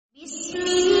بسم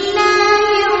الله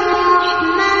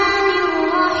الرحمن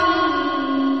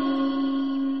الرحيم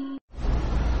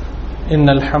إن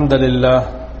الحمد لله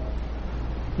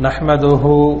نحمده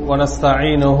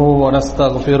ونستعينه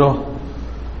ونستغفره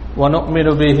ونؤمن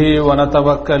به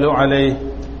ونتوكل عليه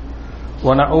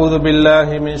ونعوذ بالله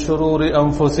من شرور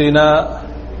أنفسنا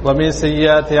ومن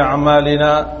سيئات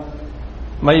أعمالنا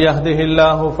من يهده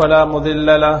الله فلا مضل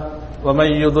له ومن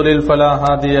يضلل فلا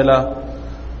هادي له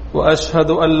وأشهد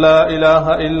أن لا إله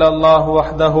إلا الله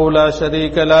وحده لا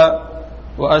شريك له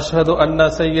وأشهد أن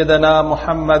سيدنا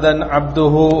محمدا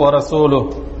عبده ورسوله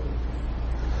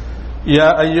يا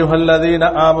أيها الذين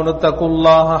آمنوا اتقوا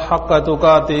الله حق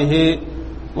تقاته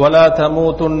ولا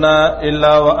تموتن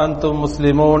إلا وأنتم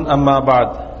مسلمون أما بعد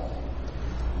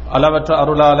அளவற்ற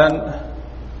அருளாளன்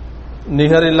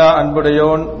நிகரில்லா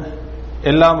அன்புடையோன்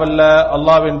எல்லாம் வல்ல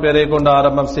அல்லாஹ்வின் பெயரை கொண்டு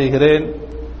ஆரம்பம் செய்கிறேன்.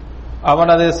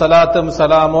 அவனது சலாத்தும்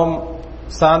சலாமும்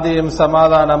சாந்தியும்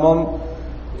சமாதானமும்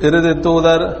இறுதி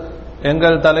தூதர்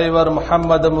எங்கள் தலைவர்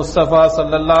முஹம்மது முஸ்தபா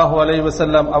ஸல்லல்லாஹு அலைஹி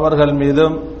வஸல்லம் அவர்கள்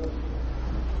மீதும்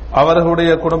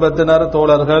அவர்களுடைய குடும்பத்தினர்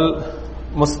தோழர்கள்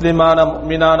முஸ்லிமான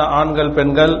முஃமினான ஆண்கள்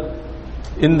பெண்கள்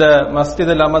இந்த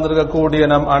மஸ்ஜிதில் அமர்ந்திருக்கக்கூடிய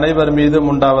நம் அனைவர் மீதும்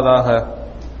உண்டாவதாக.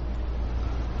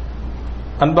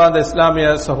 அன்பார்ந்த இஸ்லாமிய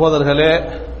சகோதரர்களே,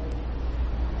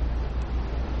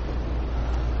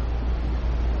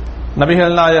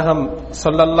 நபிகள் நாயகம்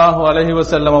ஸல்லல்லாஹு அலைஹி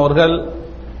வஸல்லம் அவர்கள்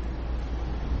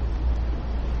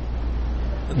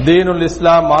தீனுல்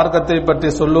இஸ்லாம் மார்க்கத்தை பற்றி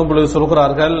சொல்லும் பொழுது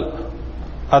சொல்கிறார்கள்,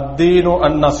 அத்தீனு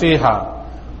அந்நஸீஹா,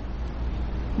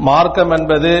 மார்க்கம்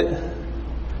என்பது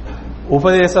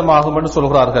உபதேசமாகும் என்று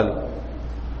சொல்கிறார்கள்.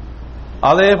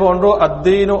 அதே போன்று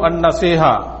அத்தீனு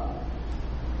அந்நஸீஹா,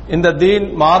 இந்த தீன்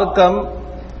மார்க்கம்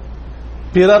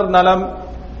பிறர் நலம்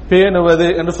பேணுவது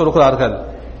என்று சொல்கிறார்கள்,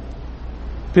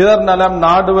 பிறர் நலம்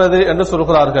நாடுவது என்று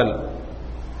சொல்கிறார்கள்.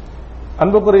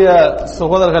 அன்புக்குரிய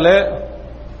சகோதரர்களே,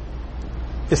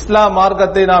 இஸ்லாம்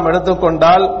மார்க்கத்தை நாம்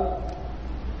எடுத்துக்கொண்டால்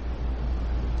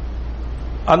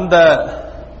அந்த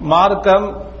மார்க்கம்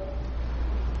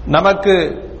நமக்கு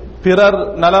பிறர்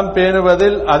நலம்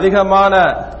பேணுவதில் அதிகமான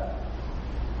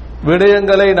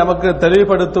விடயங்களை நமக்கு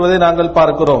தெளிவுபடுத்துவதை நாங்கள்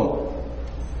பார்க்கிறோம்.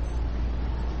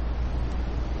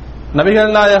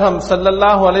 நபிகள் நாயகம்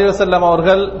ஸல்லல்லாஹு அலைஹி வஸல்லம்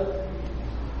அவர்கள்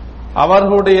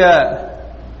அவர்களுடைய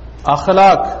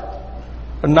அஹ்லாக்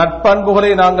நட்பண்புகளை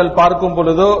நாங்கள் பார்க்கும்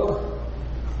பொழுது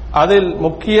அதில்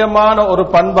முக்கியமான ஒரு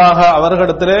பண்பாக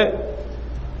அவர்களிடத்திலே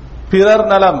பிறர்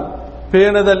நலம்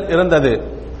பேணுதல் இருந்தது.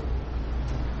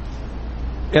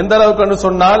 எந்த அளவுக்கு என்று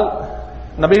சொன்னால்,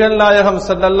 நபிகள் நாயகம்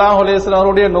ஸல்லல்லாஹு அலைஹி வஸல்லம்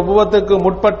அவருடைய நுபுவத்துக்கு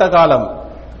முற்பட்ட காலம்,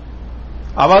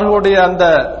 அவர்களுடைய அந்த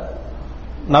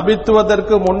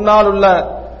நபித்துவத்திற்கு முன்னால் உள்ள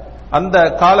அந்த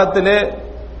காலத்திலே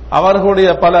அவர்களுடைய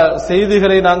பல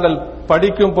செய்திகளை நாங்கள்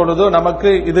படிக்கும் பொழுது நமக்கு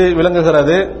இது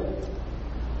விளங்குகிறது.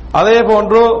 அதே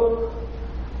போன்று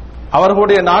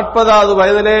அவர்களுடைய 40வது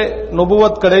வயதிலே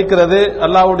நுபுவத் கிடைக்கிறது,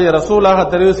 அல்லாஹ்வுடைய ரசூலாக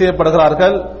தெரிவு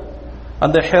செய்யப்படுகிறார்கள்.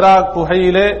 அந்த ஹிரா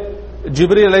குகையிலே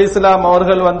ஜிப்ரீல் அலைஹிஸ்ஸலாம்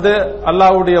அவர்கள் வந்து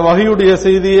அல்லாஹ்வுடைய வஹீயுடைய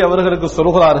செய்தியை அவர்களுக்கு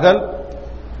சொல்கிறார்கள்.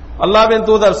 அல்லாஹ்வின்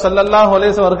தூதர் ஸல்லல்லாஹு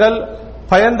அலைஹி வஸல்லம் அவர்கள்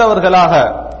பயந்தவர்களாக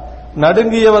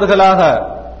நடுங்கியவர்களாக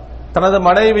தனது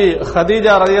மனைவி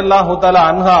ஹதீஜா ரலியல்லாஹு தஆலா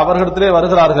அன்ஹா அவர்களிடத்திலே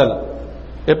வருகிறார்கள்.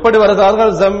 எப்படி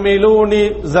வருகிறார்கள்? ஜம்மிலூனி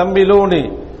ஜம்மிலூனி,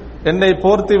 என்னை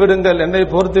போர்த்தி விடுங்கள், என்னை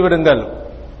போர்த்தி விடுங்கள்.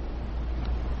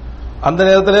 அந்த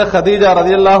நேரத்திலே ஹதீஜா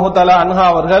ரலியல்லாஹு தஆலா அன்ஹா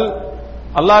அவர்கள்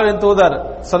அல்லாஹ்வின் தூதர்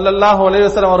ஸல்லல்லாஹு அலைஹி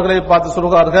வஸல்லம் அவர்களை பார்த்து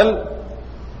சொல்கிறார்கள்,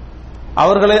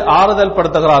 அவர்களை ஆறுதல்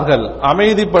படுத்துகிறார்கள்,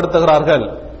 அமைதிப்படுத்துகிறார்கள்.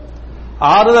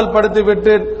 ஆறுதல்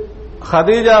படுத்திவிட்டு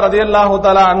ஹதீஜா ரலியல்லாஹு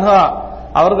தஆலா அன்ஹா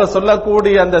அவர்கள்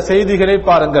சொல்லக்கூடிய அந்த செய்திகளை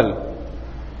பாருங்கள்.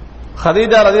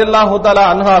 ஹதீஜா ரலியல்லாஹு தஆலா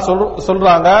அன்ஹா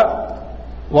சொல்றாங்க,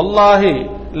 வல்லாஹி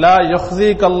லா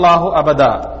யுஹ்ஸீக அல்லாஹு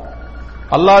அபதா,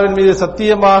 அல்லாஹ்வின் மீது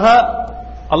சத்தியமாக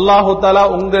அல்லாஹு தஆலா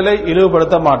உங்களை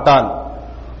இழிவுபடுத்த மாட்டான்,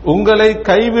 உங்களை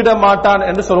கைவிட மாட்டான்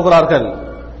என்று சொல்கிறார்கள்.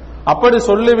 அப்படி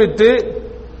சொல்லிவிட்டு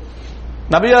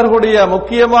நபியார்களுடைய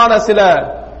முக்கியமான சில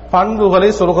பண்புகளை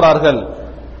சொல்கிறார்கள்.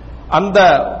 அந்த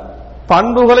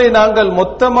பண்புகளை நாங்கள்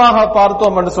மொத்தமாக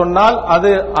பார்த்தோம் என்று சொன்னால் அது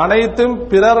அனைத்தும்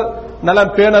பிறர்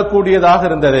நலம் பேணக்கூடியதாக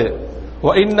இருந்தது. வ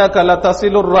இன்னக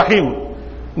லதஸிலுர் ரஹீம்,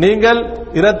 நீங்கள்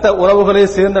இரத்த உறவுகளை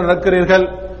சேர்ந்து நடக்கிறீர்கள்,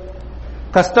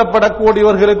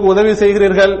 கஷ்டப்படக்கூடியவர்களுக்கு உதவி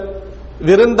செய்கிறீர்கள்,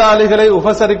 விருந்தாளிகளை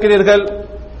உபசரிக்கிறீர்கள்,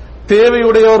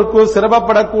 தேவையுடையோருக்கு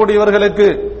சிரமப்படக்கூடியவர்களுக்கு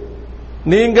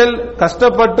நீங்கள்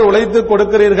கஷ்டப்பட்டு உழைத்து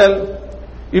கொடுக்கிறீர்கள்.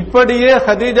 இப்படியே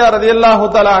ஹதீஜா ரலியல்லாஹு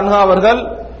தஆலா அன்ஹா அவர்கள்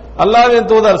அல்லாஹ்வின்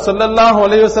தூதர் ஸல்லல்லாஹு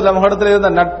அலைஹி வஸல்லம் அவர்களிடத்தில் இருந்த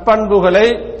நட்பண்புகளை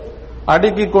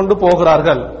அடுக்கிக் கொண்டு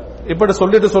போகிறார்கள். இப்படி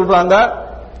சொல்லிட்டு சொல்றாங்க,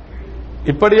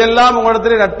 இப்படியெல்லாம்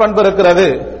உங்களிடத்திலே நட்பண்பு இருக்கிறது,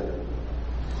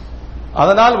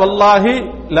 அதனால் வல்லாஹி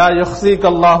லா யுஹ்ஸீக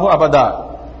அல்லாஹு அபதா,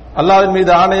 அல்லாஹ்வின்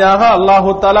மீது ஆணையாக அல்லாஹு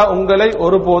தஆலா உங்களை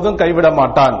ஒருபோதும் கைவிட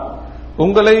மாட்டான்,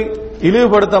 உங்களை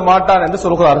இழிவுபடுத்த மாட்டான் என்று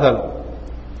சொல்கிறார்கள்.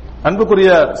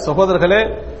 அன்புக்குரிய சகோதரர்களே,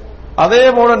 அதே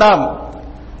போல நாம்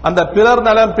அந்த பிறர்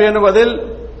நலம் பேணுவதில்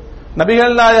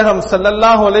நபிகள் நாயகம்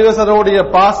ஸல்லல்லாஹு அலைஹி வஸல்லுடைய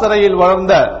பாசறையில்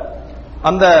வளர்ந்த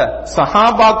அந்த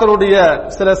சஹாபாக்களுடைய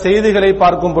சில செய்திகளை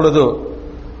பார்க்கும் பொழுது,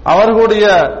 அவர்களுடைய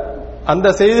அந்த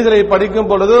செய்திகளை படிக்கும்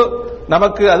பொழுது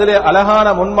நமக்கு அதிலே அழகான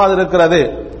முன்மாதிரி இருக்கிறது.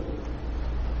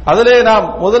 அதிலே நாம்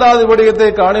முதலாவது விடயத்தை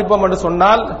கவனிப்போம் என்று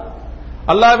சொன்னால்,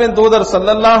 அல்லாஹ்வின் தூதர்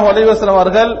ஸல்லல்லாஹு அலைஹி வஸல்லம்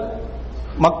அவர்கள்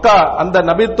மக்கா அந்த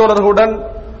நபித்தோழர்களுடன்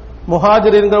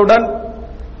முஹாஜிரின்களுடன்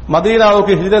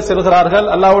மதீனாவுக்கு ஹிஜ்ரத் செல்கிறார்கள்.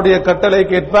 அல்லாஹ்வுடைய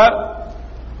கட்டளைக்கேற்ப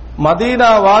மதீனா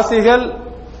வாசிகள்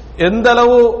எந்த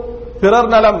அளவு பிறர்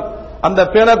நலம் அந்த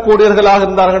பேணக்கூடியவர்களாக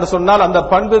இருந்தார்கள் என்று சொன்னால், அந்த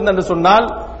பண்பு என்று சொன்னால்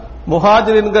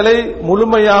முஹாஜிரின்களை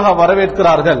முழுமையாக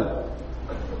வரவேற்கிறார்கள்.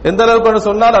 எந்த அளவுக்கு என்று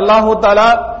சொன்னால், அல்லாஹு தஆலா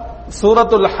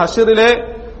சூரத்துல் ஹஷ்ரிலே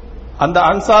அந்த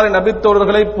அன்சாரி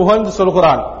நபித்தோழர்களை புகழ்ந்து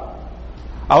சொல்கிறான்.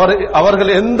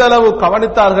 அவர்கள் எந்த அளவு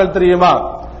கவனித்தார்கள் தெரியுமா?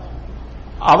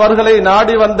 அவர்களை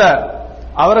நாடி வந்த,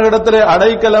 அவர்களிடத்திலே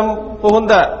அடைக்கலம்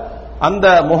புகுந்த அந்த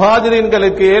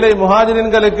முஹாஜிரின்களுக்கு, ஏழை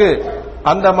முஹாஜிரின்களுக்கு,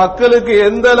 அந்த மக்களுக்கு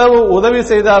எந்த அளவு உதவி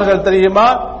செய்தார்கள் தெரியுமா?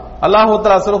 அல்லாஹு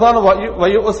தஆலா சொல்கிறான்,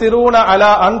 வயுஸிரூன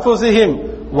அலா அன்ஃபுஸிஹிம்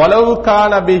வலவ்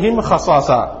கான பிஹிம்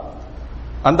ஹஸாஸா.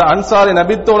 அந்த அன்சாரி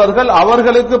நபித்தோழர்கள்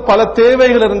அவர்களுக்கு பல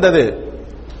தேவைகள் இருந்தது,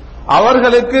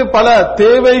 அவர்களுக்கு பல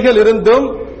தேவைகள் இருந்தும்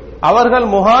அவர்கள்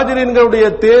முஹாஜிரின்களுடைய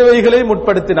தேவைகளை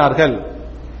முற்படுத்தினார்கள்.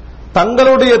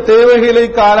 தங்களுடைய தேவைகளை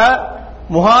காண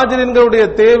முஹாஜிரின்களுடைய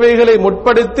தேவைகளை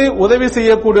முற்படுத்தி உதவி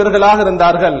செய்யக்கூடியவர்களாக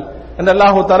இருந்தார்கள் என்று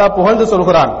அல்லாஹு தஆலா புகழ்ந்து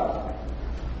சொல்கிறான்.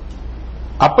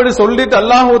 அப்படி சொல்லிட்டு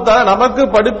அல்லாஹு தஆலா நமக்கு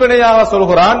படிப்பினையாக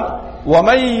சொல்கிறான்,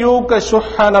 வமை யூக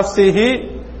ஷுஹ நஃப்ஸிஹி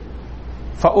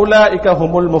ஃபஉலாயிக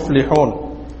ஹுமுல் முஃப்லிஹூன்.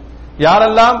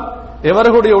 யாரெல்லாம்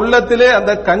எவர்களுடைய உள்ளத்திலே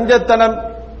அந்த கஞ்சத்தனம்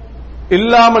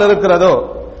இல்லாமல் இருக்கிறதோ,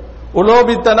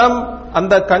 உலோபித்தனம்,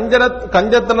 அந்த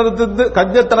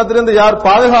கஞ்சத்தனத்திலிருந்து யார்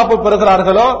பாதுகாப்பு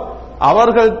பெறுகிறார்களோ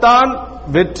அவர்கள்தான்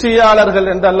வெற்றியாளர்கள்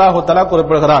என்று அல்லாஹு தஆலா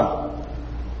குறிப்பிடுகிறான்.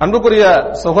 அன்புக்குரிய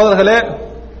சகோதரர்களே,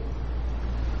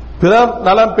 பிறர்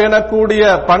நலம் பேணக்கூடிய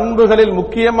பண்புகளில்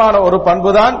முக்கியமான ஒரு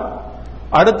பண்புதான்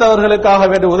அடுத்தவர்களுக்காக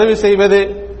வேண்டி உதவி செய்வது,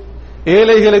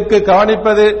 ஏழைகளுக்கு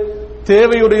கவனிப்பது,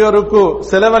 தேவையுடையோருக்கு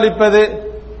செலவழிப்பது.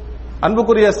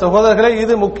 அன்புக்குரிய சகோதரர்களே,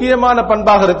 இது முக்கியமான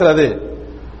பண்பாக இருக்கிறது.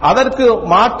 அதற்கு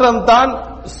மாற்றம்தான்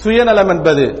சுயநலம்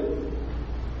என்பது.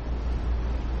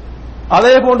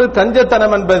 அதே போன்று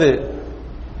கஞ்சத்தனம் என்பது.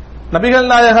 நபிகள்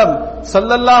நாயகம்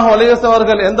ஸல்லல்லாஹு அலைஹி வஸல்லம்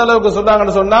அவர்கள் எந்த அளவுக்கு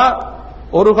சொன்னாங்கன்னு சொன்னா,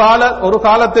 ஒரு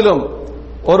காலத்திலும்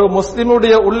ஒரு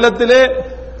முஸ்லிமுடைய உள்ளத்திலே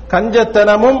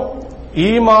கஞ்சத்தனமும்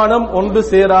ஈமானும் ஒன்று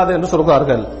சேராது என்று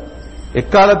சொல்கிறார்கள்.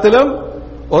 எக்காலத்திலும்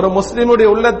ஒரு முஸ்லிமுடைய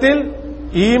உள்ளத்தில்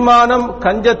ஈமானும்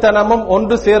கஞ்சத்தனமும்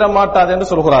ஒன்று சேர மாட்டாது என்று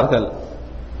சொல்கிறார்கள்.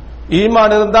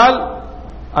 ஈமான் இருந்தால்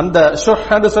அந்த ஷுஹ்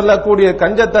என்று சொல்லக்கூடிய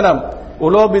கஞ்சத்தனம்,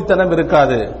 உலோபித்தனம்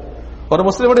இருக்காது. ஒரு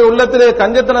முஸ்லிமுடைய உள்ளத்திலே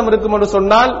கஞ்சத்தனம் இருக்கும் என்று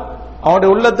சொன்னால் அவனுடைய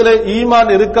உள்ளத்திலே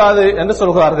ஈமான் இருக்காது என்று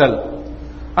சொல்கிறார்கள்.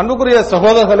 அன்புக்குரிய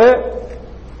சகோதரர்களே,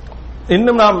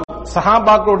 இன்னும் நாம்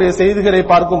சஹாபாக்களுடைய செய்திகளை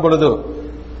பார்க்கும் பொழுது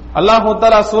அல்லாஹ்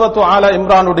தஆலா சூரத்து ஆல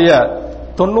இம்ரானுடைய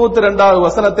 92வது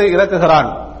வசனத்தை இறக்குகிறான்.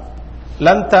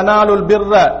 லன் தனாலுல்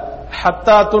பிர்ர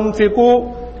ஹத்தா துன்ஃபிகு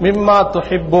மிம்மா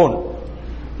துஹிப்பூன்.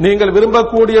 நீங்கள்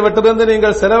விரும்பக்கூடியவற்றிலிருந்து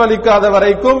நீங்கள் செலவழிக்காத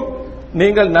வரைக்கும்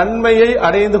நீங்கள் நன்மையை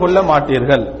அடைந்து கொள்ள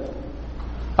மாட்டீர்கள்.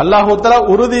 அல்லாஹ் தஆலா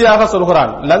உறுதியாக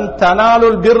சொல்கிறான், லன்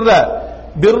தனாலுல் பிர்ர,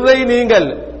 பிர்ரை நீங்கள்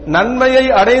நன்மையை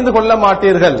அடைந்து கொள்ள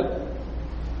மாட்டீர்கள்.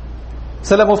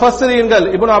 சில முஃபஸ்ஸிரீன்கள்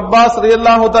இப்னு அப்பாஸ்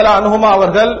ரலியல்லாஹு தஆலா அன்ஹுமா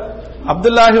அவர்கள்,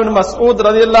 அப்துல்லாஹ் இப்னு மஸ்ஊத்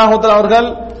ரலியல்லாஹு தஆலா அவர்கள்,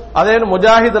 அதே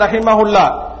முஜாஹித் ரஹிமஹுல்லா,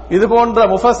 இது போன்ற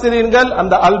முஃபஸ்ஸிரீன்கள்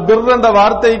அந்த அல் பிர் என்ற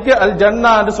வார்த்தைக்கு அல்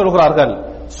ஜன்னா என்று சொல்கிறார்கள்.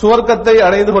 சுவர்க்கத்தை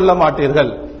அடைந்து கொள்ள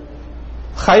மாட்டீர்கள்,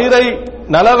 ஹைரை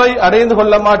நலவை அடைந்து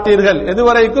கொள்ள மாட்டீர்கள்.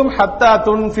 எதுவரைக்கும்? ஹத்தா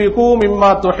துன்ஃபிகு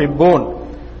மிம்மா துஹிப்பூன்,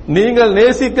 நீங்கள்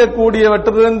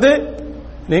நேசிக்கக்கூடியவற்றிலிருந்து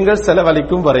நீங்கள்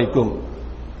செலவழிக்கும் வரைக்கும்.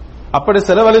 அப்படி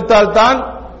செலவழித்தால்தான்,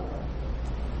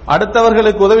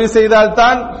 அடுத்தவர்களுக்கு உதவி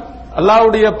செய்தால்தான்,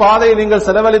 அல்லாஹ்வுடைய பாதையை நீங்கள்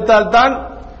செலவழித்தால்தான்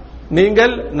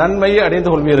நீங்கள் நன்மையை அடைந்து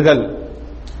கொள்வீர்கள்.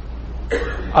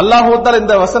 அல்லாஹ் தஆலா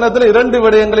இந்த வசனத்தில் 2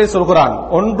 விடயங்களை சொல்கிறான்.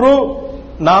 ஒன்று,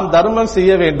 நாம் தர்மம்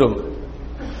செய்ய வேண்டும்,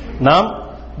 நாம்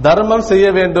தர்மம் செய்ய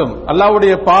வேண்டும்,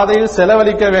 அல்லாஹ்வுடைய பாதையில்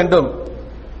செலவழிக்க வேண்டும்,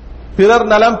 பிறர்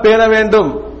நலம் பேண வேண்டும்,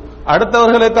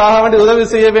 அடுத்தவர்களுக்காக வேண்டி உதவி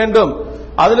செய்ய வேண்டும்.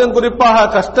 அதிலும் குறிப்பாக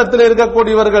கஷ்டத்தில்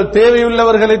இருக்கக்கூடியவர்கள்,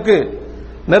 தேவையுள்ளவர்களுக்கு,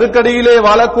 நெருக்கடியிலே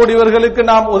வாழக்கூடியவர்களுக்கு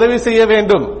நாம் உதவி செய்ய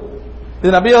வேண்டும்.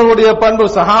 இது நபி அவர்களுடைய பண்பு,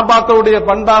 சஹாபாக்களுடைய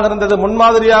பண்பாக இருந்தது,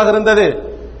 முன்மாதிரியாக இருந்தது.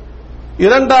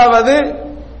 இரண்டாவது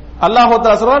அல்லாஹ்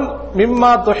தஆலா சொல்றான்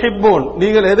மிம்மா துஹிப்பூன்,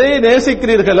 நீங்கள் எதை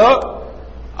நேசிக்கிறீர்களோ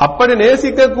அப்படி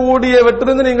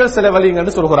நேசிக்கக்கூடியவற்றிலிருந்து நீங்கள்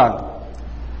செலவழிங்கன்னு சொல்கிறான்.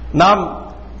 நாம்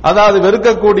அதாவது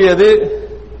வெறுக்கக்கூடியது,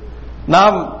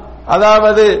 நாம்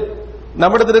அதாவது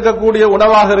நம்மிடத்தில் இருக்கக்கூடிய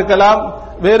உணவாக இருக்கலாம்,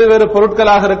 வேறு வேறு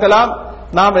பொருட்களாக இருக்கலாம்,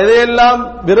 நாம் எதையெல்லாம்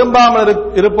விரும்பாமல்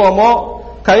இருப்போமோ,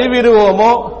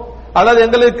 கைவிடுவோமோ, அல்லது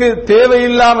எங்களுக்கு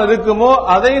தேவையில்லாமல் இருக்குமோ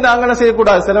அதை நாங்கள் என்ன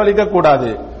செய்யக்கூடாது, செலவழிக்க கூடாது.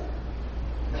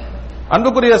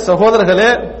 அன்புக்குரிய சகோதரர்களே,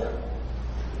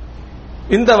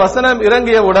 இந்த வசனம்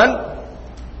இறங்கியவுடன்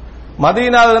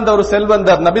மதீனாவில் இருந்த ஒரு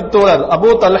செல்வந்தர் நபித்தோழர் அபூ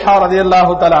தல்ஹா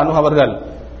ரலியல்லாஹு தஆலா அன்ஹு அவர்கள்,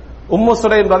 உம்மு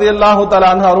சுலைம் ரலியல்லாஹு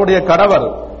தஆலா அன்ஹா அவருடைய கணவர்,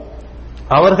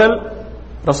 அவர்கள்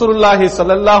ரசூலுல்லாஹி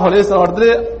ஸல்லல்லாஹு அலைஹி வஸல்லம்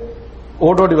அவர்கள்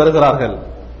ஓடோடி வருகிறார்கள்.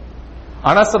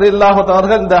 அனஸ் ரலியல்லாஹு தஆலா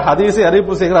அவர்கள் இந்த ஹதீஸை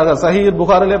அறிவிப்பு செய்கிறார்கள். சஹீஹ்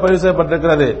புகாரிலே பதிவு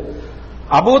செய்யப்பட்டிருக்கிறது.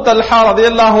 அபூ தல்ஹா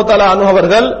ரலியல்லாஹு தஆலா அன்ஹு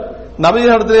அவர்கள்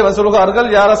நபியிடத்திலே சொல்கிறார்கள்,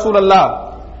 யா ரசூலல்லாஹ்,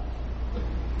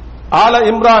 ஆல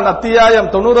இம்ரான் அத்தியாயம்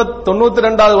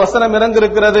 92வது வசனம்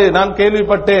இறங்கியிருக்கிறது, நான்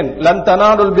கேள்விப்பட்டேன். லன்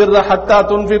தனாலுல் பிர்ர ஹத்தா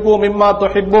துன்ஃபிகு மிம்மா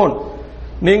துஹிப்பூன்,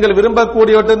 நீங்கள்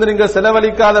விரும்பக்கூடியவற்றிலிருந்து நீங்கள்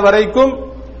செலவழிக்காத வரைக்கும்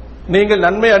நீங்கள்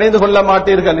நன்மை அடைந்து கொள்ள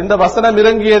மாட்டீர்கள். இந்த வசனம்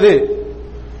இறங்கியது,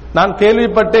 நான்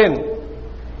கேள்விப்பட்டேன்.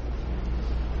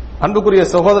 அன்புக்குரிய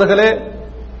சகோதரர்களே,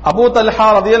 அபூ தல்ஹா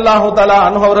ரலியல்லாஹு தஆலா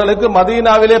அன்ஹு அவர்களுக்கு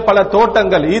மதீனாவிலே பல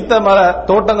தோட்டங்கள், ஈத்த மர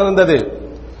தோட்டங்கள் இருந்தது.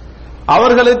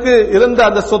 அவர்களுக்கு இருந்த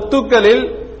அந்த சொத்துக்களில்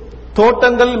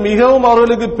தோட்டங்கள் மிகவும்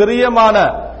அவர்களுக்கு பிரியமான,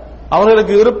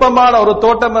 அவர்களுக்கு விருப்பமான ஒரு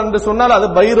தோட்டம் என்று சொன்னால் அது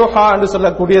பைருஹா என்று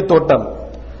சொல்லக்கூடிய தோட்டம்.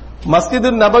 மஸ்ஜிது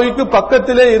நபவிக்கு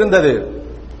பக்கத்திலே இருந்தது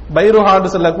பைருஹா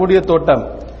என்று சொல்லக்கூடிய தோட்டம்.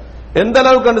 எந்த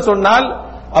அளவுக்கு என்று சொன்னால்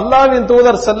அல்லாஹ்வின்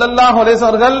தூதர் ஸல்லல்லாஹு அலைஹி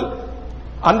வஸல்லம் அவர்கள்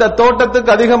அந்த தோட்டத்துக்கு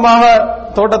அதிகமாக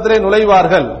தோட்டத்திலே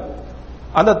நுழைவார்கள்.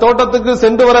 அந்த தோட்டத்துக்கு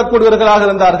சென்று வரக்கூடியவர்களாக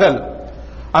இருந்தார்கள்.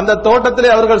 அந்த தோட்டத்திலே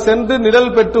அவர்கள் சென்று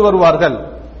நிழல் பெற்று வருவார்கள்.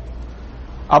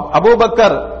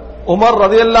 அபூபக்கர், உமர்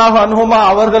ரலியல்லாஹு அன்ஹுமா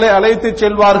அவர்களை அழைத்து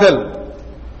செல்வார்கள்.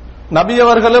 நபி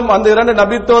அவர்களும் அந்த இரண்டு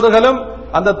நபித்தோர்களும்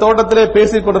அந்த தோட்டத்திலே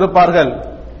பேசிக் கொண்டிருப்பார்கள்.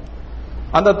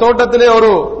 அந்த தோட்டத்திலே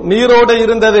ஒரு நீரோடை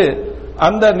இருந்தது.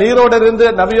 அந்த நீரோடு இருந்து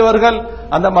நபி அவர்கள்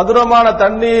அந்த மதுரமான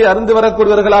தண்ணீரை அருந்து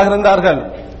வரக்கூடியவர்களாக இருந்தார்கள்.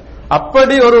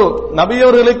 அப்படி ஒரு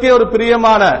நபியவர்களுக்கே ஒரு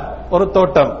பிரியமான ஒரு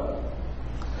தோட்டம்.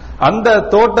 அந்த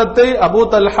தோட்டத்தை அபூ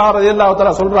தல்ஹா ரலியல்லாஹு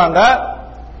தஆலா சொல்றாங்க,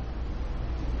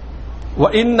 வ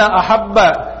இன்ன அஹப்ப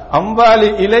அம்வாலி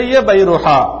இலைய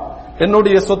பைருஹா,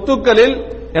 என்னுடைய சொத்துக்களில்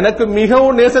எனக்கு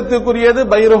மிகவும் நேசத்துக்குரியது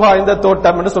பைருஹா இந்த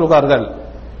தோட்டம் என்று சொல்கிறார்கள்.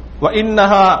 வ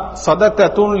இன்னஹா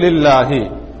ஸதகத்துன் லில்லாஹி,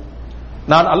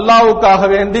 நான் அல்லாஹ்வுக்காக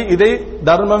வேண்டி இதை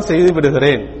தர்மம் செய்து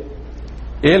விடுகிறேன்.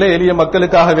 ஏழை எளிய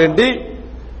மக்களுக்காக வேண்டி,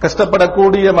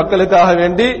 கஷ்டப்படக்கூடிய மக்களுக்காக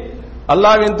வேண்டி,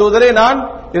 அல்லாஹ்வின் தூதரே நான்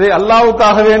இதை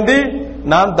அல்லாஹ்வுக்காக வேண்டி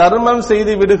நான் தர்மம்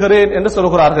செய்து விடுகிறேன் என்று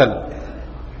சொல்கிறார்கள்.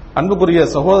 அன்புக்குரிய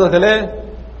சகோதரர்களே,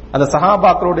 அந்த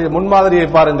சஹாபாக்களுடைய முன்மாதிரியை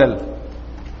பாருங்கள்.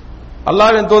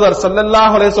 அல்லாஹ்வின் தூதர்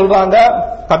ஸல்லல்லாஹு அலைஹி சொல்றாங்க,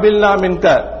 கபில்னா மின்க,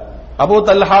 அபூ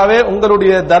தல்ஹாவே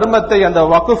உங்களுடைய தர்மத்தை, அந்த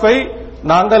வக்ஃபை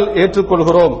நாங்கள்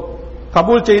ஏற்றுக்கொள்கிறோம்,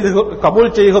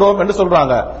 கபூல் செய்கிறோம் என்று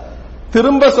சொல்றாங்க.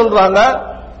 திரும்ப சொல்றாங்க,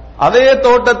 அதே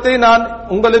தோட்டத்தை நான்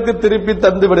உங்களுக்கு திருப்பி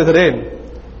தந்து விடுகிறேன்.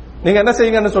 நீங்க என்ன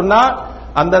செய்யுங்கன்னு சொன்னா,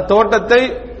 அந்த தோட்டத்தை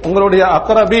உங்களுடைய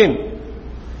அக்ரபீன்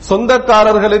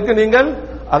சொந்தக்காரர்களுக்கு நீங்கள்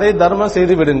அதை தர்மம்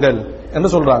செய்து விடுங்கள் என்று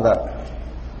சொல்றாங்க.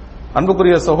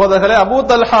 அன்புக்குரிய சகோதரர்களே, அபூ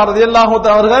தல்ஹா ரலியல்லாஹு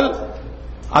தஆலா அவர்கள்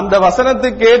அந்த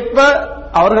வசனத்துக்கு ஏற்ப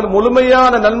அவர்கள்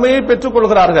முழுமையான நன்மையை பெற்றுக்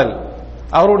கொள்கிறார்கள்.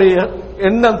 அவருடைய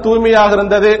எண்ணம் தூய்மையாக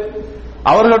இருந்தது.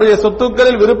 அவர்களுடைய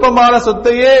சொத்துக்களில் விருப்பமான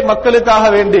சொத்தையே மக்களுக்காக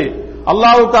வேண்டி,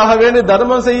 அல்லாஹ்வுக்காக வேண்டி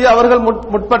தர்மம் செய்ய அவர்கள்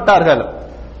முற்பட்டார்கள்.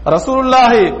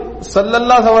 ரசூலுல்லாஹி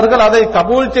ஸல்லல்லாஹு அவர்கள் அதை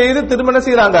கபூல் செய்து திருமணம்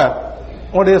செய்றாங்க.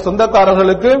 உங்களுடைய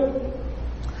சொந்தக்காரர்களுக்கு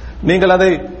நீங்கள்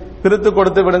அதை பிரித்து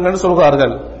கொடுத்து விடுங்கன்னு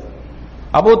சொல்கிறார்கள்.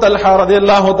 அபூ தல்ஹா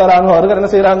ரலியல்லாஹு தஆலா அன்ஹு அவர்கள் என்ன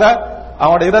செய்றாங்க,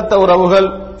 அவருடைய இரத்த உறவுகள்,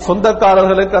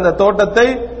 சொந்தக்காரர்களுக்கு அந்த தோட்டத்தை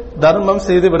தர்மம்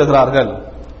செய்து விடுகிறார்கள்.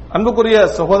 அன்புக்குரிய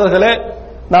சகோதரர்களே,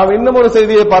 நாம் இன்னும் ஒரு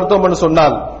செய்தியை பார்த்தோம் என்று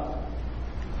சொன்னால்,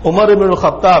 உமர் இப்னு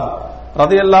கத்தாப்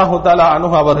ரலியல்லாஹு தஆலா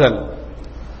அன்ஹு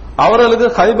அவர்களுக்கு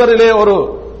கைபரிலே ஒரு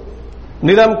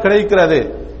நிலம் கிடைக்கிறது.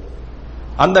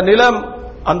 அந்த நிலம்,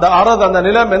 அந்த அரது, அந்த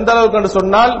நிலம் எந்த அளவுக்கு என்று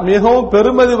சொன்னால் மிகவும்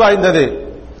பெருமதி வாய்ந்தது.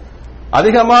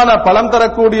 அதிகமான பழம்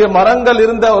தரக்கூடிய மரங்கள்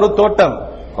இருந்த ஒரு தோட்டம்,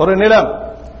 ஒரு நிலம்.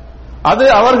 அது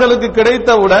அவர்களுக்கு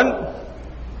கிடைத்தவுடன்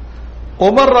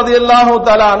உமர் ரலியல்லாஹு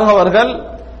தஆலா அன்ஹு அவர்கள்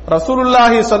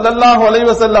ரசூலுல்லாஹி ஸல்லல்லாஹு அலைஹி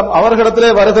வஸல்லம் அவர்களிடத்திலே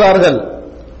வருகிறார்கள்.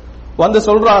 வந்து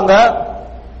சொல்றாங்க,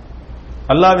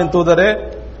 அல்லாஹ்வின் தூதரே,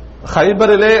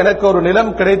 கைபரிலே எனக்கு ஒரு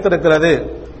நிலம் கிடைத்திருக்கிறது.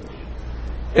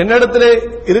 என்னிடத்திலே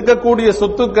இருக்கக்கூடிய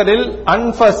சொத்துக்களில்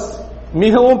அன்ஃபஸ்,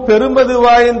 மிகவும் பெருமதி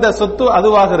வாய்ந்த சொத்து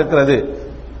அதுவாக இருக்கிறது.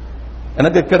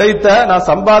 எனக்கு கிடைத்த, நான்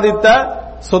சம்பாதித்த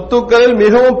சொத்துக்களில்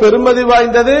மிகவும் பெருமதி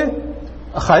வாய்ந்தது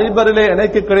ஹைபரிலே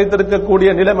எனக்கு கிடைத்திருக்கக்கூடிய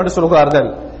நிலம் என்று சொல்கிறார்கள்.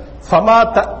 ஃபமா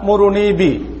தஅமுருனி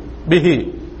பிஹி,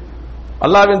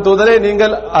 அல்லாஹ்வின் தூதரே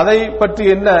நீங்கள் அதை பற்றி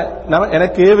என்ன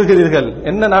எனக்கு ஏவுகிறீர்கள்,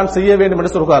 என்ன நான் செய்ய வேண்டும்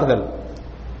என்று சொல்கிறார்கள்.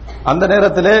 அந்த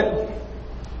நேரத்திலே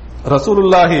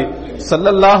ரசூலுல்லாஹி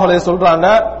ஸல்லல்லாஹு அலைஹி சொல்றாங்க,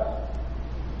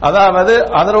 அதாவது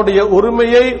அதனுடைய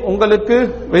உரிமையை உங்களுக்கு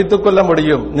வைத்துக் கொள்ள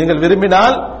முடியும். நீங்கள்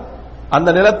விரும்பினால் அந்த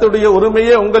நிலத்துடைய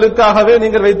உரிமையை உங்களுக்காகவே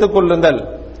நீங்கள் வைத்துக் கொள்ளுங்கள்.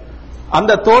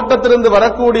 அந்த தோட்டத்திலிருந்து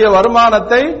வரக்கூடிய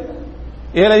வருமானத்தை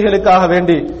ஏழைகளுக்காக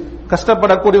வேண்டி,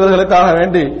 கஷ்டப்படக்கூடியவர்களுக்காக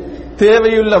வேண்டி,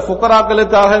 தேவையுள்ள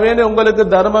ஃபுகராக்களுக்காக வேண்டி உங்களுக்கு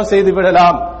தர்மம் செய்து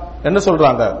விடலாம் என்று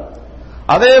சொல்றாங்க.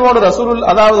 அதே போன்று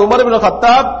அதாவது உமர் இப்னு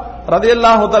கத்தாப்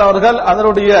ரலியல்லாஹு தஆலா அவர்கள்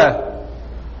அதனுடைய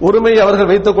உரிமையை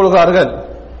அவர்கள் வைத்துக் கொள்கிறார்கள்.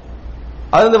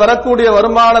 அதிலிருந்து வரக்கூடிய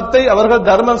வருமானத்தை அவர்கள்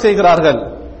தர்மம் செய்கிறார்கள்.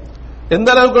 எந்த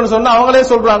அளவுக்கு சொன்னா அவங்களே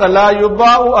சொல்றாங்க, லா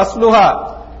யுபாஉ அஸ்லுஹா,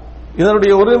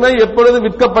 இதனுடைய உரிமை எப்பொழுதும்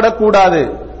விற்கப்படக்கூடாது.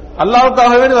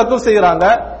 அல்லாஹ்வுக்காக வேண்டி வக்ஃப் செய்கிறாங்க,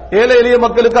 ஏழை எளிய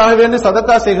மக்களுக்காக வேண்டி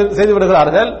சதக்கா செய்து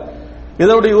விடுகிறார்கள்.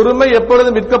 இதனுடைய உரிமை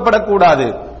எப்பொழுதும் விற்கப்படக்கூடாது.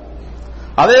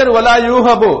 அதே வலா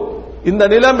யூஹபு, இந்த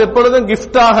நிலம் எப்பொழுதும்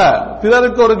கிஃப்டாக,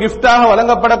 பிறருக்கு ஒரு கிஃப்டாக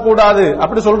வழங்கப்படக்கூடாது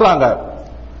அப்படி சொல்றாங்க.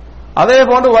 அதே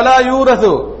போன்று வலா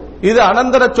யூரசு, இது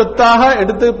அனந்தர சொத்தாக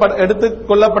எடுத்துக்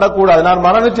கொள்ளப்படக்கூடாது. நான்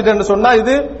மரணிச்சிட்டேன் என்று சொன்னா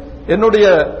இது என்னுடைய,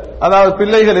 அதாவது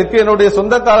பிள்ளைகளுக்கு, என்னுடைய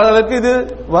சொந்தக்காரர்களுக்கு இது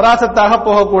வராசத்தாக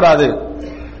போகக்கூடாது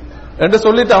என்று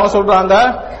சொல்லிட்டு அவங்க சொல்றாங்க,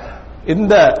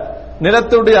 இந்த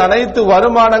நிலத்துடைய அனைத்து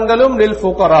வருமானங்களும் லில்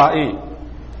ஃபுகராஇ,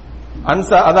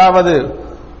 அதாவது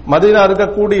மதீனா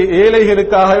இருக்கக்கூடிய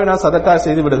ஏழைகளுக்காகவே நான் சதக்கா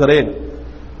செய்து விடுகிறேன்.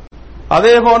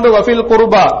 அதே போன்று வஃபில்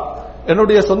குர்பா,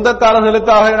 என்னுடைய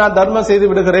சொந்தக்காரர்களுக்காக நான் தர்மம் செய்து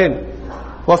விடுகிறேன்.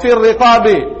 வஃபிர்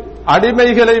ரிகாபி,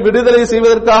 அடிமைகளை விடுதலை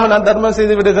செய்வதற்காக நான் தர்மம்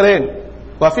செய்து விடுகிறேன்.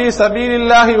 வஃபி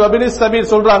சபீலில்லாஹி வபினிஸ் சபீல்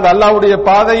சொல்றாங்க, அல்லாஹ்வுடைய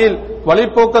பாதையில்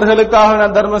வழிப்போக்கர்களுக்காக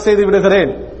நான் தர்மம் செய்து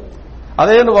விடுகிறேன்.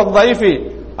 அதே வஃதைஃபி,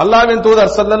 அல்லாஹ்வின்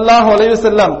தூதர் ஸல்லல்லாஹு அலைஹி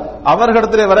வஸல்லம்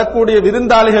அவர்களிடத்திலே வரக்கூடிய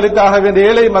விருந்தாளிகளுக்காக வேண்டி,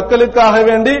 ஏழை மக்களுக்காக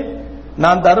வேண்டி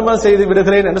நான் தர்மம் செய்து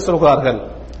விடுகிறேன் என்று சொல்கிறார்கள்.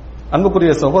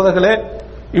 அன்புக்குரிய சகோதரர்களே,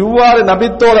 இவ்வாறு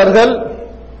நபித்தோழர்கள்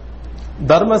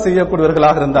தர்மம்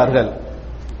செய்யக்கூடியவர்களாக இருந்தார்கள்,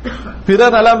 பிற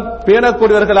நலம்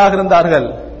பேணக்கூடியவர்களாக இருந்தார்கள்.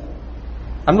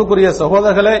 அன்புக்குரிய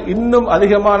சகோதரர்களே, இன்னும்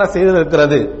அதிகமான செய்தி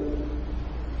இருக்கிறது.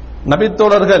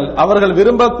 நபித்தோழர்கள் அவர்கள்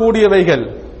விரும்பக்கூடியவைகள்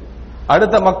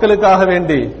அடுத்த மக்களுக்காக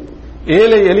வேண்டி,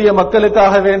 ஏழை எளிய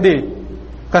மக்களுக்காக வேண்டி,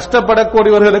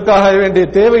 கஷ்டப்படக்கூடியவர்களுக்காக வேண்டி,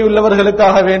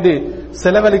 தேவையுள்ளவர்களுக்காக வேண்டி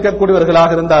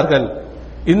செலவழிக்கக்கூடியவர்களாக இருந்தார்கள்.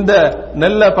 இந்த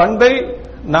நல்ல பண்பை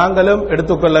நாங்களும்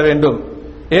எடுத்துக்கொள்ள வேண்டும்.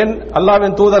 ஏன்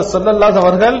அல்லாஹ்வின் தூதர் ஸல்லல்லாஹு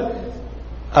அவர்கள்,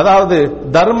 அதாவது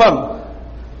தர்மம்,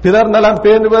 பிறர் நலம்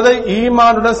பேணுவதை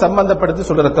ஈமானுடன் சம்பந்தப்படுத்தி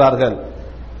சொல்லியிருக்கிறார்கள்.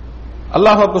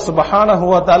 அல்லாஹ் சுப்ஹானஹு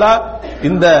வ தஆலா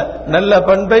இந்த நல்ல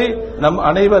பண்பை நம்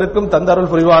அனைவருக்கும்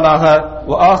தந்தருள் புரிவானாக.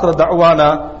 வ ஆகிரு தஅவானா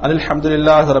அனில்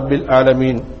ஹம்துலில்லாஹி ரப்பில்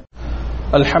ஆலமீன்.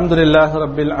 அல்ஹம்துலில்லாஹி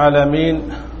ரப்பில் ஆலமீன்.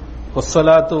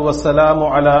 வஸ்ஸலாத்து வஸ்ஸலாமு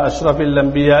அலா அஷ்ரஃபில்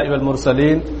அன்பியாஇ வல்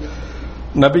முர்சலீன்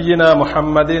நபியினா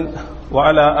முஹம்மதின் வ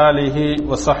அலா ஆலிஹி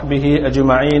வ ஸஹ்பிஹி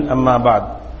அஜ்மஈன். அம்மா பஅத்.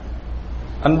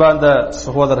 அன்பார்ந்த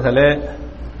சகோதரர்களே,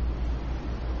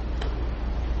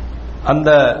 அந்த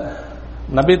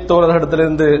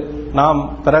நபித்தோழர்களிடத்திலிருந்து நாம்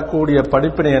பெறக்கூடிய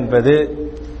படிப்பினை என்பது,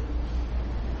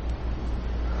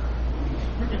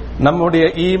 நம்முடைய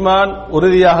ஈமான்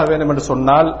உறுதியாக வேண்டும் என்று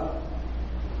சொன்னால்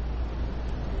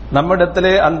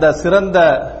நம்மிடத்திலே அந்த சிறந்த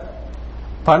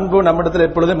பண்பு நம்மிடத்தில்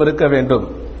எப்பொழுதும் இருக்க வேண்டும்.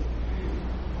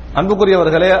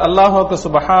 அன்புக்குரியவர்களே, அல்லாஹ்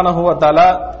சுப்ஹானஹு வ தஆலா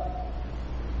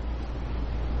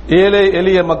ஏழை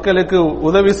எளிய மக்களுக்கு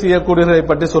உதவி செய்யக்கூடியவர்களை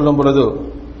பற்றி சொல்லும் பொழுது,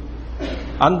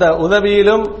 அந்த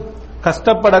உதவியிலும்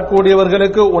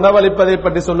கஷ்டப்படக்கூடியவர்களுக்கு உணவளிப்பதை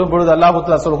பற்றி சொல்லும் பொழுது அல்லாஹ்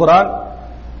தஆலா சொல்கிறான்,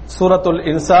 சூரத்துல்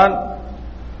இன்சான்,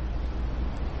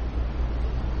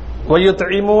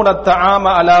 وَيُطْعِمُونَ الطَّعَامَ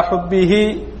عَلَى حُبِّهِ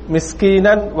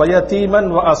مِسْكِينًا وَيَتِيمًا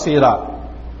وَأَسِيرًا.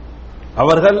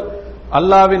 அவர்கள்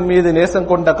அல்லாஹ்வின் மீது நேசம்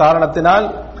கொண்ட காரணத்தினால்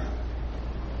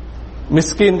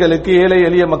மிஸ்கீன்களுக்கு, ஏழை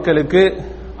எளிய மக்களுக்கு,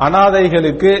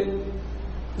 அனாதைகளுக்கு,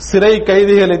 சிறை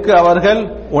கைதிகளுக்கு அவர்கள்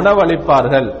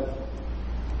உணவளிப்பார்கள்.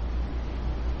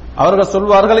 அவர்கள்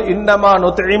சொல்வார்கள், இன்னமா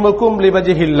நுத்இமுக்கும்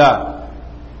லிவஜ்ஹில்லாஹ்,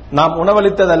 நாம்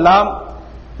உணவளித்ததெல்லாம்,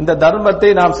 இந்த தர்மத்தை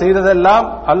நாம் செய்ததெல்லாம்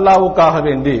அல்லாஹ்வுக்காக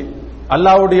வேண்டி,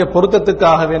 அல்லாஹ்வுடைய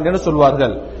பொருத்தத்துக்காக வேண்டி என்று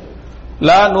சொல்வார்கள்.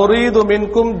 லா நுரீது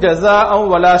மின்கும் ஜஸாஅன்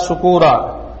வலா ஷுகூரா,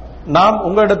 நாம்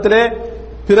உங்களிடத்திலே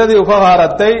பிரதி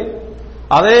உபகாரத்தை,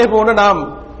 அதே போன்று நாம்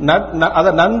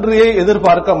நன்றியை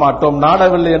எதிர்பார்க்க மாட்டோம்,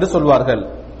 நாடவில்லை என்று சொல்வார்கள்.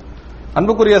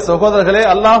 அன்புக்குரிய சகோதரர்களே,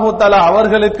 அல்லாஹ் தஆலா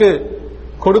அவர்களுக்கு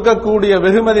கொடுக்கக்கூடிய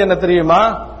வெகுமதி என்ன தெரியுமா?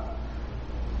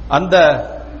 அந்த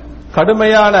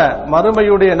கடுமையான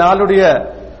மறுமையுடைய நாளுடைய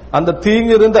அந்த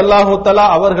தீங்கிருந்து அல்லாஹு தஆலா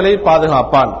அவர்களை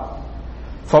பாதுகாப்பான்.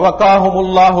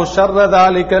 ஃபவகாஹுமுல்லாஹு ஷர்ர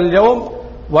தாலிகல் யௌம்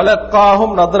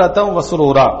வலக்காஹும் நத்ரத்தம்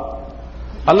வஸ்ரூரா.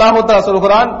 அல்லாஹு தஆலா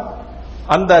சொல்கிறான்,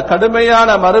 அந்த கடுமையான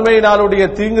மறுமை நாளுடைய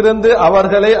தீங்கிருந்து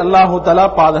அவர்களை அல்லாஹு தஆலா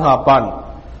பாதுகாப்பான்.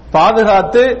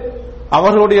 பாதுகாத்து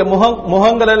அவர்களுடைய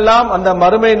முகங்கள் எல்லாம் அந்த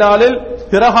மறுமை நாளில்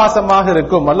பிரகாசமாக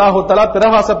இருக்கும். அல்லாஹு தஆலா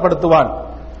பிரகாசப்படுத்துவான்.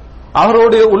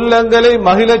 அவர்களுடைய உள்ளங்களை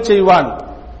மகிழச் செய்வான்,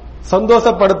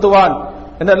 சந்தோஷப்படுத்துவான்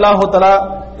என்று அல்லாஹு தஆலா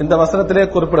இந்த வசனத்திலே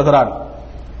குறிப்பிடுகிறான்.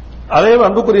 அதே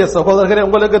அன்புக்குரிய சகோதரர்களே,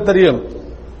 உங்களுக்கு தெரியும்,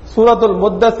 சூரத்துல்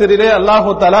முத்தஸிரிலே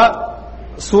அல்லாஹு தஆலா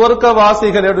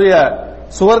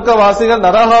சுவர்க்கவாசிகள்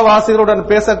நரகவாசிகளுடன்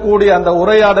பேசக்கூடிய அந்த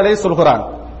உரையாடலை சொல்கிறான்.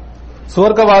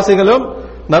 சுவர்க்கவாசிகளும்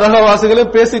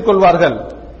நரகவாசிகளும் பேசிக் கொள்வார்கள்.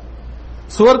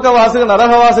 சுவர்க்கவாசிகள்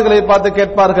நரகவாசிகளை பார்த்து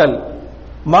கேட்பார்கள்,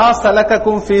 மா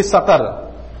சலகக்கும் ஃபீ சகர்.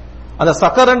 அந்த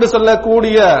சகர் என்று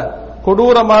சொல்லக்கூடிய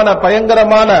கொடூரமான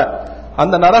பயங்கரமான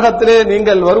அந்த நரகத்திலே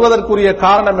நீங்கள் வருவதற்குரிய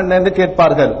காரணம் என்ன என்று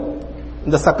கேட்பார்கள்.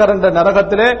 இந்த சக்கர் என்ற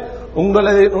நரகத்திலே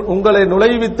உங்களை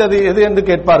நுழைவித்தது எது என்று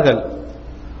கேட்பார்கள்.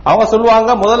 அவங்க சொல்லுவாங்க,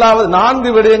 முதலாவது 4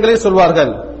 விடயங்களை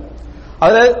சொல்வார்கள்.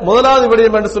 அதில் முதலாவது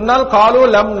விடயம் என்று சொன்னால், காலு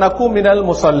லம் நகு மினல்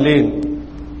முஸல்லீன்,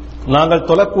 நாங்கள்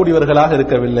தொழக்கூடியவர்களாக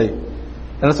இருக்கவில்லை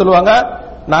என்று சொல்லுவாங்க.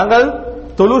 நாங்கள்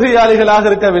தொழுகையாளிகளாக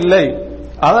இருக்கவில்லை,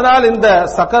 அதனால் இந்த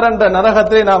சக்கர் என்ற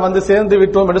நரகத்தை நாம் வந்து சேர்ந்து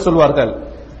விட்டோம் என்று சொல்வார்கள்.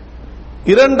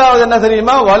 இரண்டாவது என்ன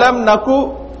தெரியுமா, வலம் நகு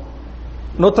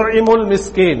நுத்இமுல்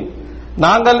மிஸ்கீன்,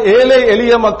 நாங்கள் ஏழை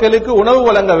எளிய மக்களுக்கு உணவு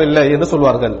வழங்கவில்லை என்று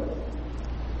சொல்வார்கள்.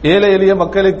 ஏழை எளிய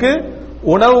மக்களுக்கு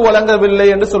உணவு வழங்கவில்லை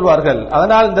என்று சொல்வார்கள்.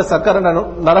 அதனால் இந்த சக்கர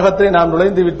நரகத்தை நாம்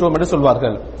நுழைந்து விட்டோம் என்று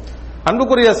சொல்வார்கள்.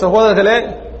 அன்புக்குரிய சகோதரர்களே,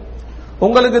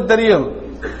 உங்களுக்கு தெரியும்,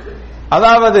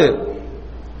 அதாவது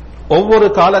ஒவ்வொரு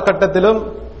காலகட்டத்திலும்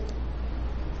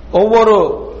ஒவ்வொரு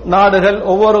நாடுகள்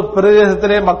ஒவ்வொரு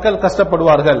பிரதேசத்திலே மக்கள்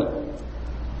கஷ்டப்படுவார்கள்.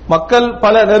 மக்கள்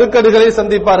பல நெருக்கடிகளை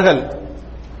சந்திப்பார்கள்.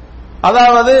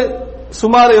 அதாவது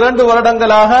சுமார் 2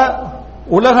 வருடங்களாக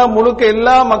உலகம் முழுக்க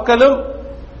எல்லா மக்களும்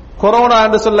கொரோனா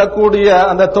என்று சொல்லக்கூடிய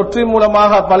அந்த தொற்றின்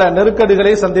மூலமாக பல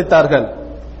நெருக்கடிகளை சந்தித்தார்கள்.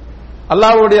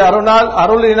 அல்லாஹ்வுடைய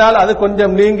அருளினால் அது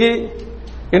கொஞ்சம் நீங்கி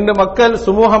இன்று மக்கள்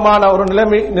சுமூகமான ஒரு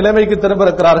நிலைமைக்கு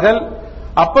திரும்பியிருக்கிறார்கள்.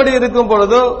 அப்படி இருக்கும்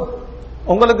பொழுது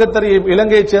உங்களுக்கு தெரியும்,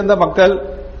 இலங்கையைச் சேர்ந்த மக்கள்,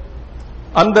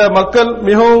 அந்த மக்கள்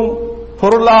மிகவும்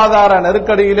பொருளாதார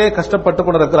நெருக்கடியிலே கஷ்டப்பட்டுக்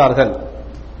கொண்டிருக்கிறார்கள்.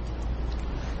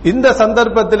 இந்த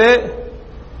சந்தர்ப்பத்திலே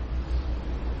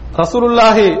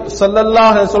ரசூலுல்லாஹி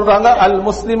ஸல்லல்லாஹு அலைஹி சொல்றாங்க, அல்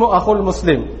முஸ்லிமு அஹுல்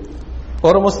முஸ்லிம்,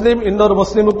 ஒரு முஸ்லிம் இன்னொரு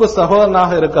முஸ்லிமுக்கு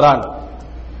சகோதரனாக இருக்கிறான்.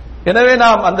 எனவே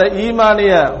நாம் அந்த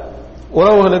ஈமானிய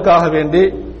உறவுகளுக்காக வேண்டி,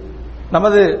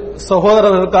 நமது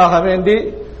சகோதரர்களுக்காக வேண்டி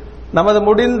நமது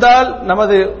முடிந்தால்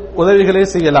நமது உதவிகளை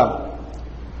செய்யலாம்.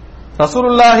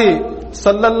 ரசூலுல்லாஹி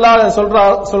ஸல்லல்லாஹு அலைஹி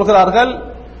சொல்கிறார்கள்,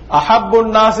 அஹப்புன்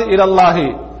நாஸி இலல்லாஹி,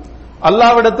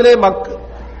 அல்லாஹ்விடத்திலே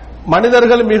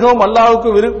மனிதர்கள் மிகவும் அல்லாஹ்வுக்கு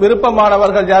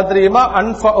விருப்பமானவர்கள் யார் தெரியுமா,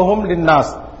 அன்ஃபஹும்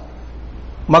லின்னாஸ்,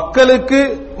 மக்களுக்கு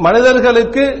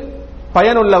மனிதர்களுக்கு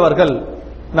பயனுள்ளவர்கள்,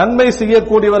 நன்மை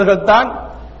செய்யக்கூடியவர்கள் தான்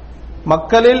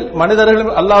மக்களில்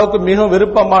மனிதர்கள் அல்லாஹ்வுக்கு மிகவும்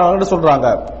விருப்பமானவர்கள் சொல்றாங்க.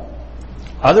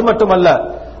 அது மட்டுமல்ல,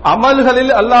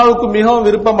 அமல்களில் அல்லாஹ்வுக்கு மிகவும்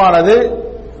விருப்பமானது,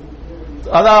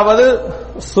 அதாவது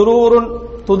சுரூருன்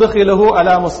துதுகிலுஹு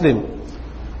அலா முஸ்லிம்,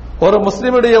 ஒரு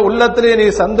முஸ்லிமுடைய உள்ளத்திலே நீ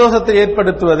சந்தோஷத்தை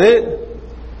ஏற்படுத்துவது,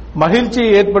 மகிழ்ச்சியை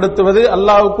ஏற்படுத்துவது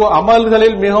அல்லாஹ்வுக்கு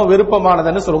அமல்களில் மிகவும்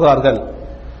விருப்பமானதுன்னு சொல்கிறார்கள்.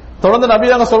 தொடர்ந்து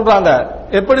நபியாக சொல்றாங்க,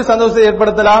 எப்படி சந்தோஷத்தை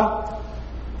ஏற்படுத்தலாம்,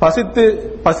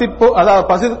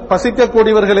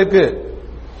 பசிக்கக்கூடியவர்களுக்கு,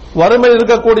 வறுமை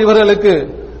இருக்கக்கூடியவர்களுக்கு,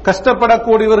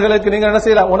 கஷ்டப்படக்கூடியவர்களுக்கு நீங்க என்ன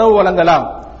செய்யலாம், உணவு வழங்கலாம்,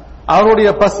 அவருடைய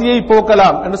பசியை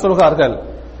போக்கலாம் என்று சொல்கிறார்கள்.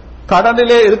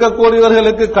 கடனிலே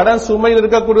இருக்கக்கூடியவர்களுக்கு, கடன் சுமையில்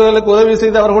இருக்கக்கூடியவர்களுக்கு உதவி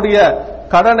செய்து அவர்களுடைய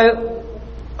கடனை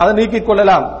அதை நீக்கிக்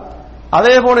கொள்ளலாம்.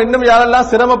 அதே போல இன்னும் யாரெல்லாம்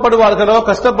சிரமப்படுவார்களோ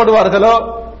கஷ்டப்படுவார்களோ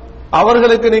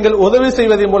அவர்களுக்கு நீங்கள் உதவி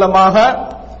செய்வதன் மூலமாக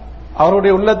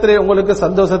அவருடைய உள்ளத்திலே உங்களுக்கு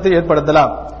சந்தோஷத்தை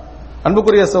ஏற்படுத்தலாம்.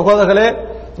 அன்புக்குரிய சகோதரர்களே,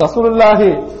 ரசூலுல்லாஹி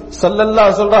ஸல்லல்லாஹு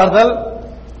அலைஹி சொல்றார்கள்,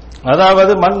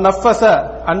 அதாவது மன் நஃபஸ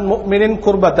அன் முஃமினின்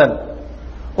குர்பத்தன்,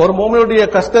 ஒரு முஃமினுடைய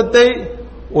கஷ்டத்தை,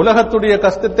 உலகத்துடைய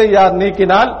கஷ்டத்தை யார்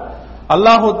நீக்கினால்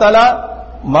அல்லாஹு தஆலா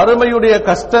மறுமையுடைய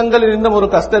கஷ்டங்களில் இன்னும் ஒரு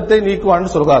கஷ்டத்தை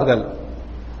நீக்குவான்னு சொல்கிறார்கள்.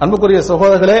 அன்புக்குரிய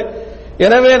சகோதரர்களே,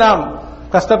 எனவே நாம்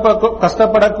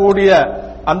கஷ்டப்படக்கூடிய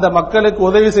அந்த மக்களுக்கு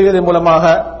உதவி செய்வதன் மூலமாக,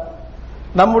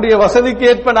 நம்முடைய வசதிக்கு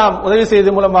ஏற்ப நாம் உதவி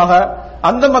செய்வதன் மூலமாக,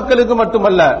 அந்த மக்களுக்கு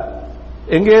மட்டுமல்ல,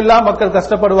 எங்கெல்லாம் மக்கள்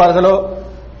கஷ்டப்படுவார்களோ,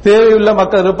 தேவையுள்ள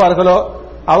மக்கள் இருப்பார்களோ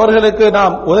அவர்களுக்கு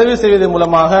நாம் உதவி செய்வதன்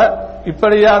மூலமாக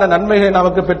இப்படியான நன்மைகளை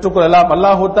நமக்கு பெற்றுக்கொள்ளலாம்.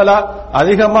 அல்லாஹு தஆலா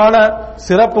அதிகமான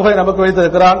சிறப்புகளை நமக்கு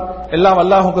வைத்திருக்கிறான். எல்லாம்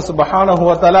அல்லாஹ்வுக்கு சுப்ஹானஹு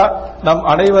வ தஆலா நம்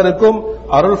அனைவருக்கும்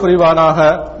அருள் புரிவானாக.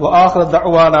 வ ஆகிரு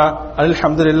தஅவானா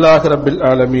அல்ஹம்துலில்லாஹி ரப்பில்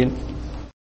ஆலமீன்.